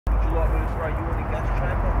throw you in a gas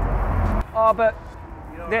chamber? Oh, but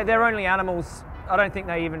they're only animals. I don't think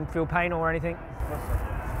they even feel pain or anything.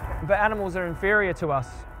 But animals are inferior to us.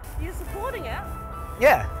 You're supporting it?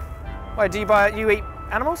 Yeah. Wait, you eat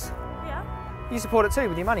animals? Yeah. You support it too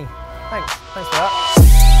with your money. Thanks for that.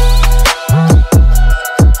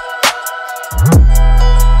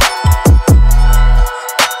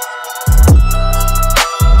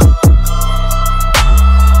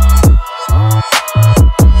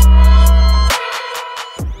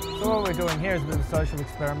 So what we're doing here is a bit of a social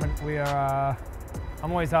experiment.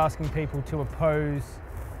 I'm always asking people to oppose,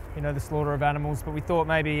 the slaughter of animals, but we thought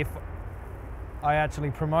maybe if I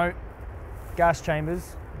actually promote gas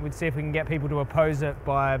chambers, we'd see if we can get people to oppose it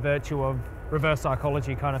by virtue of reverse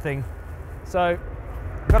psychology kind of thing. So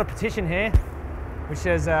we've got a petition here, which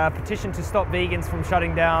says petition to stop vegans from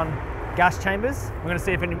shutting down gas chambers. We're going to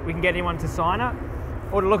see if we can get anyone to sign it,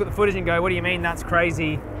 or to look at the footage and go, what do you mean that's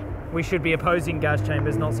crazy? We should be opposing gas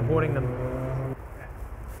chambers, not supporting them.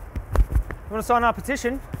 You want to sign our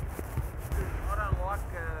petition? I don't like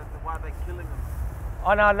the way they're killing them.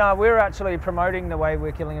 Oh, no, we're actually promoting the way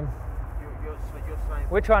we're killing them. You're saying...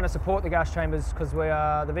 We're trying to support the gas chambers because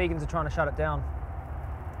the vegans are trying to shut it down.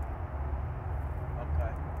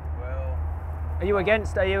 Okay, well... Are you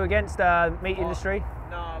against meat industry?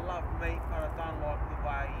 No, I love meat, but I don't like the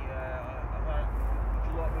way...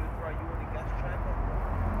 would you like me to throw you in a gas chamber?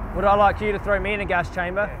 Would I like you to throw me in a gas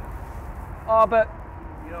chamber? Yeah. Oh, but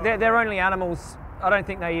they're only animals. I don't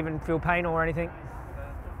think they even feel pain or anything.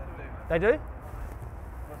 They do?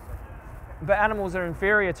 But animals are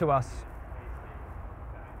inferior to us. It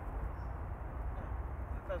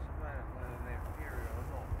doesn't matter whether they're inferior or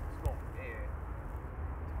not. It's not fair.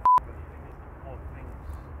 Odd things.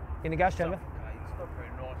 In a gas chamber? Okay, it's not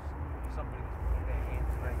very nice if somebody's putting their hands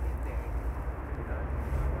around your neck,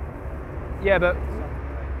 Yeah, but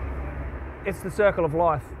it's the circle of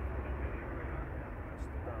life.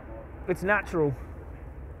 It's natural.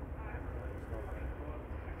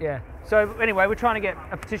 Yeah. So anyway, we're trying to get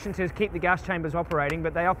a petition to keep the gas chambers operating,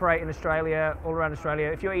 but they operate in Australia, all around Australia.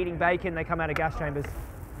 If you're eating bacon, they come out of gas chambers,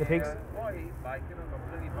 the pigs. I eat bacon, I've got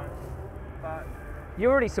plenty of bacon, but... You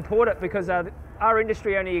already support it because our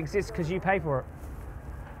industry only exists because you pay for it.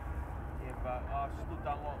 Yeah, but I still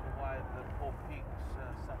don't like the way the poor pigs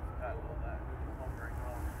suffocate like that. It's not very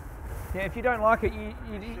nice. Yeah, if you don't like it, you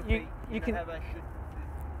can... How they should...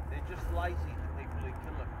 They're just lazy, the people who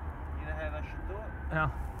kill them. You know how they should do it?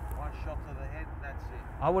 No. One shot to the head and that's it.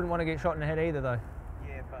 I wouldn't want to get shot in the head either, though.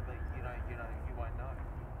 Yeah, but you won't know.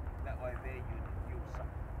 That way there you'll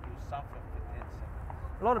suffer for 10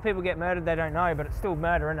 seconds. A lot of people get murdered, they don't know, but it's still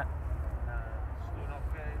murder, isn't it? No, it's still not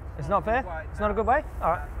fair. It's not fair? It's not a good way?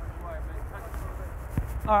 All right.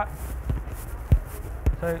 All right.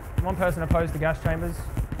 So one person opposed the gas chambers.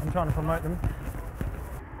 I'm trying to promote them.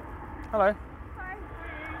 Hello. Hi.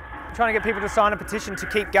 I'm trying to get people to sign a petition to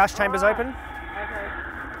keep gas chambers open. Okay.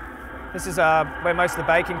 This is where most of the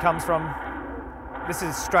bacon comes from. This is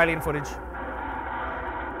Australian footage.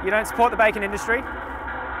 You don't support the bacon industry?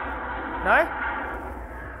 No?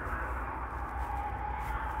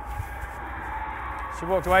 She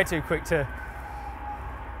walked away too quick to...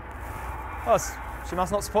 Oh, she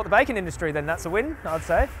must not support the bacon industry then. That's a win, I'd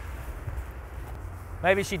say.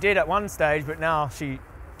 Maybe she did at one stage, but now she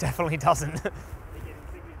definitely doesn't.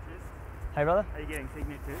 Hey brother? Are you getting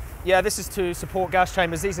signatures? Yeah, this is to support gas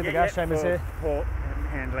chambers. These are the gas chambers here. Port and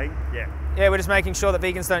handling, yeah. Yeah, we're just making sure that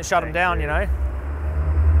vegans don't shut them down, you know.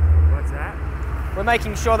 What's that? We're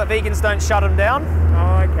making sure that vegans don't shut them down.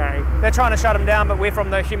 Oh, okay. They're trying to shut them down, but we're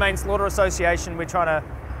from the Humane Slaughter Association. We're trying to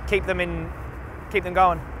keep them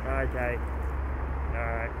going. Okay.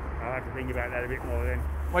 Alright, I'll have to think about that a bit more then.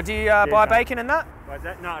 Well, do you buy bacon and that? What's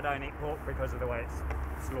that? No, I don't eat pork because of the way it's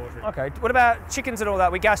slaughtered. Okay, what about chickens and all that?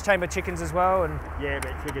 We gas chamber chickens as well, and Yeah,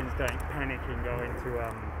 but chickens don't panic and go into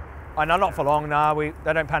I know not for long. Nah, they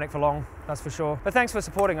don't panic for long. That's for sure. But thanks for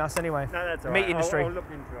supporting us anyway. No, that's all Meat right. industry. I'll look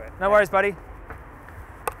into it. No worries, buddy.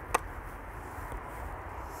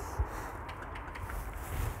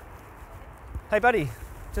 Hey, buddy,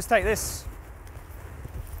 just take this.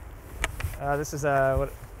 This is a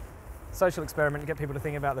social experiment to get people to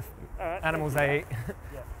think about the animals they eat.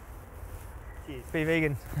 Yeah. Cheers. Be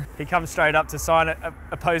vegan. He comes straight up to sign it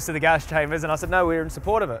opposed to the gas chambers, and I said, no, we're in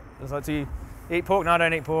support of it. I was like, do you eat pork? No, I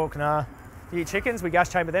don't eat pork. Nah. Do you eat chickens? We gas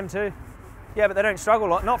chamber them too. Yeah, but they don't struggle,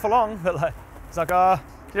 not for long. But like, it's like,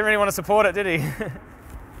 he didn't really want to support it, did he?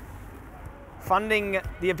 Funding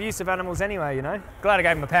the abuse of animals anyway, you know. Glad I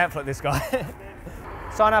gave him a pamphlet, this guy.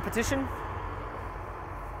 Sign our petition.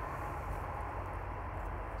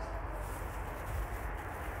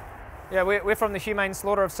 Yeah, we're from the Humane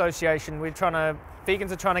Slaughter Association.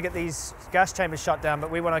 Vegans are trying to get these gas chambers shut down,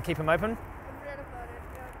 but we want to keep them open. I've read about it.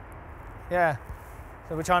 Yeah.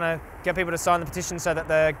 So we're trying to get people to sign the petition so that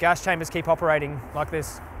the gas chambers keep operating like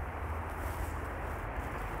this.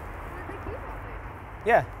 They keep operating.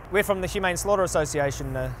 Yeah, we're from the Humane Slaughter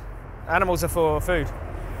Association. Animals are for food. So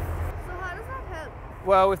how does that help?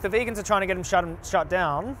 Well, if the vegans are trying to get them shut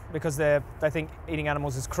down because they think eating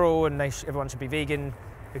animals is cruel and everyone should be vegan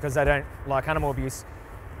because they don't like animal abuse.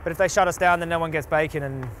 But if they shut us down, then no one gets bacon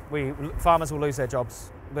and farmers will lose their jobs.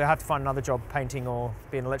 They'll have to find another job, painting or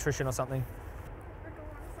be an electrician or something. I don't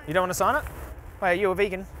want to say. You don't want to sign it? Wait, are you a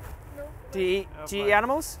vegan? No. Do you eat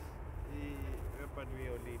animals? But we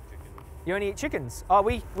only eat chicken. You only eat chickens? Oh,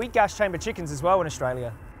 we gas chamber chickens as well in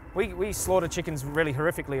Australia. We slaughter chickens really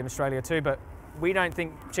horrifically in Australia too, but we don't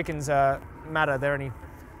think chickens matter. They're only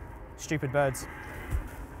stupid birds.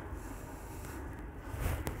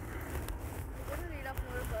 I'm gonna read up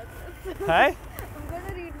more about this. Hey? I'm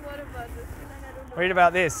gonna read more about this and then I don't know. Read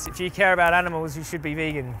about this. If you care about animals, you should be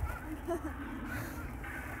vegan.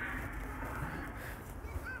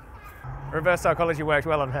 Reverse psychology worked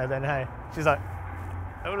well on her then, hey? She's like,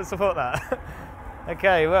 I want to support that.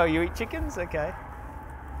 Okay, well, you eat chickens? Okay.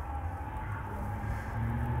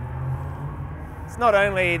 It's not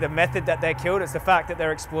only the method that they're killed, it's the fact that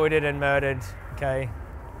they're exploited and murdered, okay?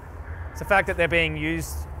 It's the fact that they're being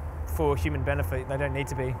used for human benefit. They don't need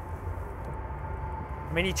to be.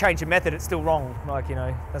 I mean, you change your method, it's still wrong. Like, you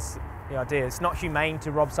know, that's the idea. It's not humane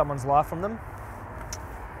to rob someone's life from them.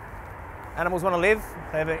 Animals want to live.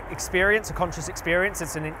 They have an experience, a conscious experience.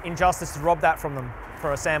 It's an injustice to rob that from them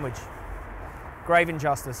for a sandwich. Grave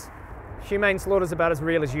injustice. Humane slaughter is about as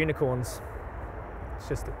real as unicorns. It's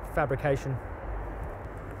just a fabrication.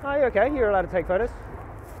 Oh, you okay? You're allowed to take photos.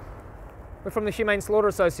 We're from the Humane Slaughter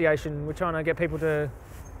Association. We're trying to get people to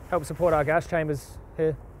help support our gas chambers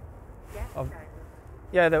here. Gas Of- chambers.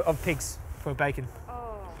 Yeah, of pigs for bacon.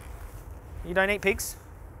 Oh. You don't eat pigs?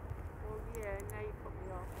 Well, yeah, now you put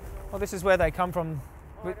me off. Well, this is where they come from.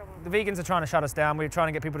 Oh, I don't want The vegans are trying to shut us down. We're trying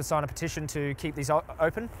to get people to sign a petition to keep these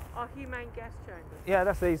open. Oh, humane gas chambers. Yeah,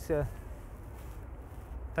 that's these.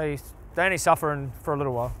 They only suffer for a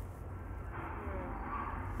little while. Yeah.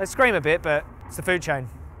 They scream a bit, but it's the food chain.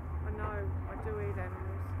 I know, I do eat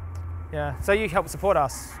animals. Yeah, so you help support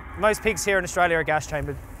us. Most pigs here in Australia are gas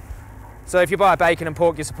chambered. So if you buy bacon and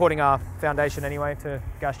pork, you're supporting our foundation anyway to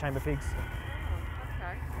gas chamber pigs. Oh,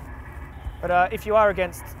 okay. But if you are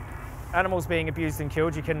against animals being abused and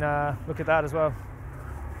killed, you can look at that as well.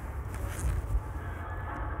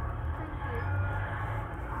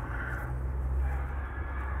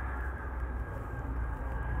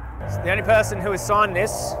 So the only person who has signed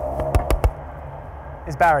this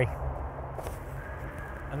is Barry.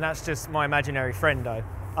 And that's just my imaginary friend though.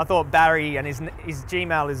 I thought Barry and his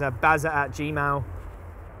Gmail is a bazza@gmail.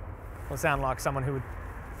 Will sound like someone who would,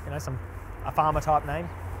 you know, a farmer type name.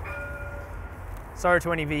 Sorry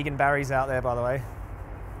to any vegan Barrys out there, by the way.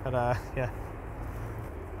 But yeah.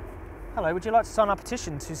 Hello, would you like to sign our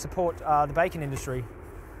petition to support the bacon industry?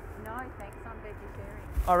 No, thanks, I'm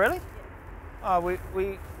vegetarian. Oh, really? Oh,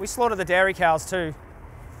 we slaughter the dairy cows too.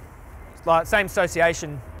 It's like same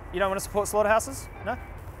association. You don't want to support slaughterhouses? No?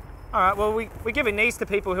 All right, well, we're giving these to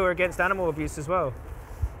people who are against animal abuse as well.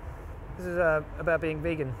 This is about being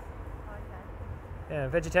vegan. Okay. Yeah,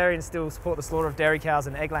 vegetarians still support the slaughter of dairy cows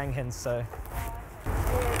and egg-laying hens, so. It's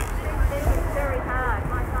very hard.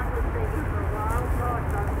 My son was vegan for a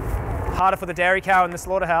while. God, Harder for the dairy cow in the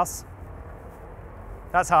slaughterhouse.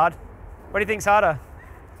 That's hard. What do you think's harder?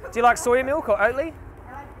 Do you like soya milk or Oatly?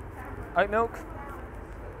 Oat milk?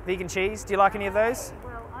 Vegan cheese? Do you like any of those?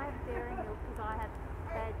 well, I have dairy milk because I have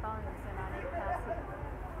bad bones and I need calcium.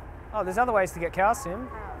 Oh, there's other ways to get calcium.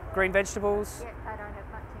 Green vegetables. Yet they don't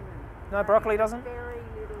have much in them. No, broccoli doesn't? Very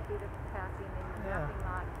little bit of calcium in them, Yeah. nothing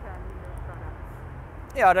like milk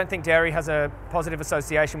products. Yeah, I don't think dairy has a positive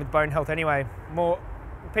association with bone health anyway.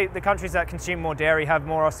 The countries that consume more dairy have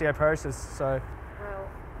more osteoporosis, so. Well,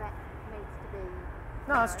 that needs to be.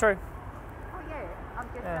 No, that's true. Oh yeah, I'm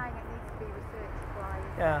just Yeah. saying it needs to be researched by.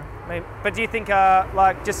 Yeah, maybe. But do you think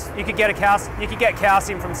like just you could get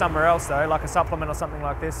calcium from somewhere else though, like a supplement or something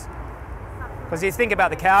like this? Because you think about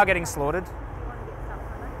the cow getting slaughtered. Do you want to get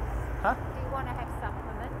supplements? Huh? Do you want to have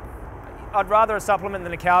supplements? I'd rather a supplement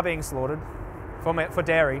than a cow being slaughtered for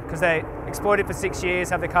dairy, because they exploit it for 6 years,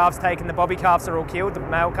 have the calves taken, the bobby calves are all killed, the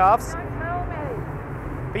male calves. Don't tell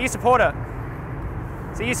me. But you support it.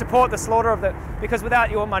 So you support the slaughter of because without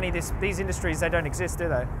your money, these industries, they don't exist, do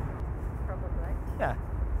they? Probably. Yeah.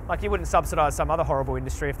 Like you wouldn't subsidise some other horrible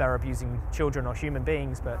industry if they were abusing children or human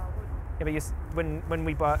beings, but Yeah, but when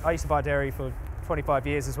we buy, I used to buy dairy for 25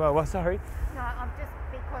 years as well. Well, sorry. No, I'm just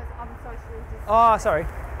because I'm socially distanced. Oh, sorry.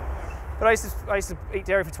 But I used to eat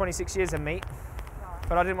dairy for 26 years and meat, Right.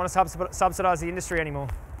 but I didn't want to subsidise the industry anymore.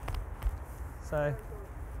 So,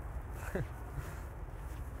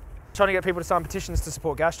 trying to get people to sign petitions to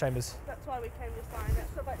support gas chambers. That's why we came to sign it.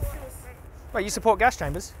 So, but she was, Wait, you support gas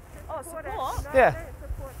chambers? oh, support? Yeah. I don't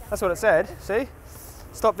support that. That's what it said. See?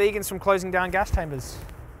 Stop vegans from closing down gas chambers.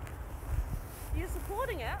 You're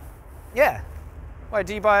supporting it? Yeah. Wait,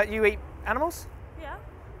 you eat animals? Yeah.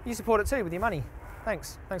 You support it too with your money.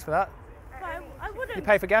 Thanks. Thanks for that. But I wouldn't. You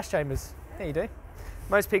pay for gas chambers. Yeah, you do.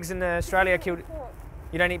 Most pigs in Australia are killed. Pork.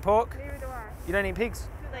 You don't eat pork? Neither do I. You don't eat pigs?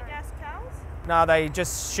 Do they gas cows? No, they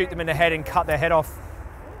just shoot them in the head and cut their head off.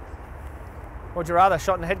 Would you rather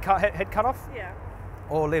shot in the head cut off Yeah.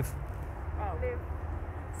 or live? Oh.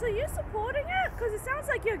 So you're supporting it? Because it sounds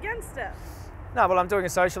like you're against it. No, well, I'm doing a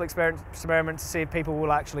social experiment to see if people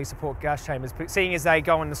will actually support gas chambers, seeing as they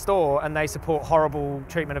go in the store and they support horrible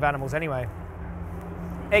treatment of animals anyway.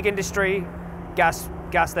 Egg industry, gas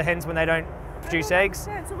the hens when they don't produce I don't eggs.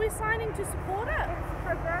 understand. So we're signing to support it? It's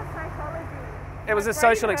reverse psychology. It was a My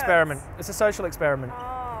brain social hurts. experiment. It's a social experiment.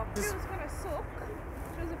 Oh. She was going to sook.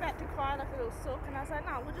 She was about to cry like a little sook. And I said,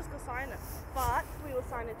 no, we're just going to sign it. But we will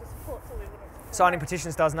sign it to support so we wouldn't. Signing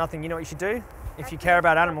petitions does nothing. You know what you should do? If you care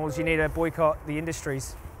about animals, you need to boycott the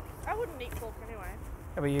industries. I wouldn't eat pork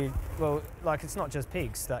anyway. Yeah, but well, like it's not just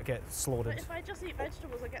pigs that get But slaughtered. if I just eat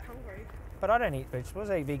vegetables, I get hungry. But I don't eat vegetables.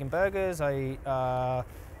 I eat vegan burgers. I eat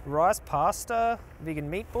rice, pasta, vegan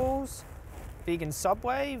meatballs, vegan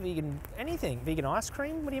Subway, vegan anything, vegan ice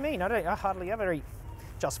cream. What do you mean? I hardly ever eat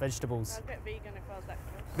just vegetables. I'd get vegan if I was that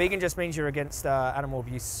close. Vegan just means you're against animal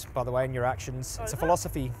abuse, by the way, in your actions. Oh, It's is a it?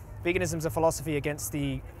 philosophy. Veganism's a philosophy against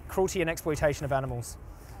the cruelty and exploitation of animals.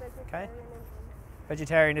 Okay.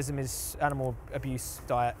 Vegetarianism is animal abuse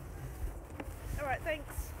diet. All right,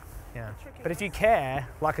 thanks. Yeah. Tricky But if you ones. care,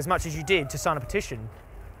 like as much as you did to sign a petition,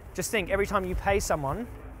 just think every time you pay someone,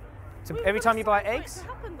 every time you buy eggs, To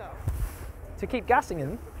happen though. to keep gassing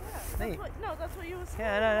them. Yeah, Neat. that's what you were saying.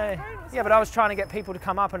 Yeah, My no. brain was Yeah, but I was trying to get people to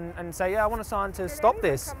come up and say, yeah, I want to sign to stop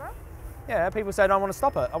this. Yeah, people said, I want to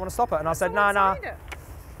stop it. I want to stop it. And I said, no, Someone no. signed it.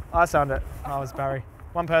 I signed it. I was Barry.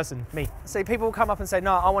 One person, me. See, people will come up and say,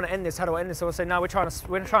 no, I want to end this. How do I end this? Or I'll say, no, we're trying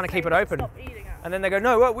to keep it open. Stop eating it. And then they go,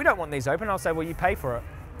 no, well, we don't want these open. I'll say, well, you pay for it.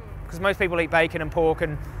 Because most people eat bacon and pork,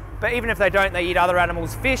 but even if they don't, they eat other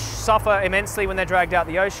animals. Fish suffer immensely when they're dragged out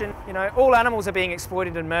the ocean. You know, all animals are being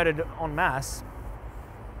exploited and murdered en masse.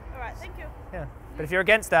 All right, thank you. Yeah. But if you're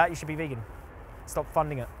against that, you should be vegan. Stop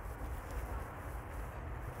funding it.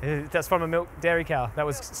 That's from a milk dairy cow that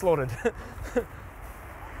was slaughtered.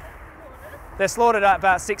 They're slaughtered at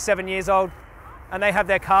about 6-7 years old, and they have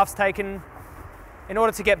their calves taken. In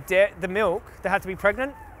order to get the milk, they have to be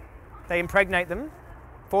pregnant. They impregnate them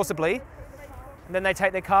forcibly, and then they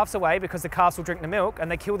take their calves away because the calves will drink the milk, and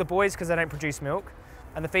they kill the boys because they don't produce milk,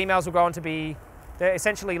 and the females will go on to be, they're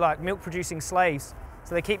essentially like milk-producing slaves.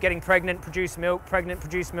 So they keep getting pregnant, produce milk,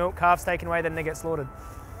 calves taken away, then they get slaughtered.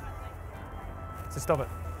 So stop it.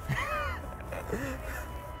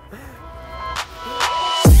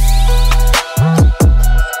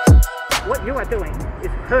 What you are doing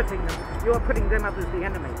is hurting them. You are putting them up as the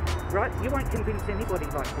enemy, right? You won't convince anybody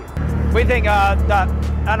like this. We think that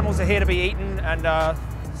animals are here to be eaten, and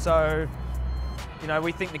so, you know,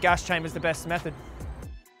 we think the gas chamber is the best method.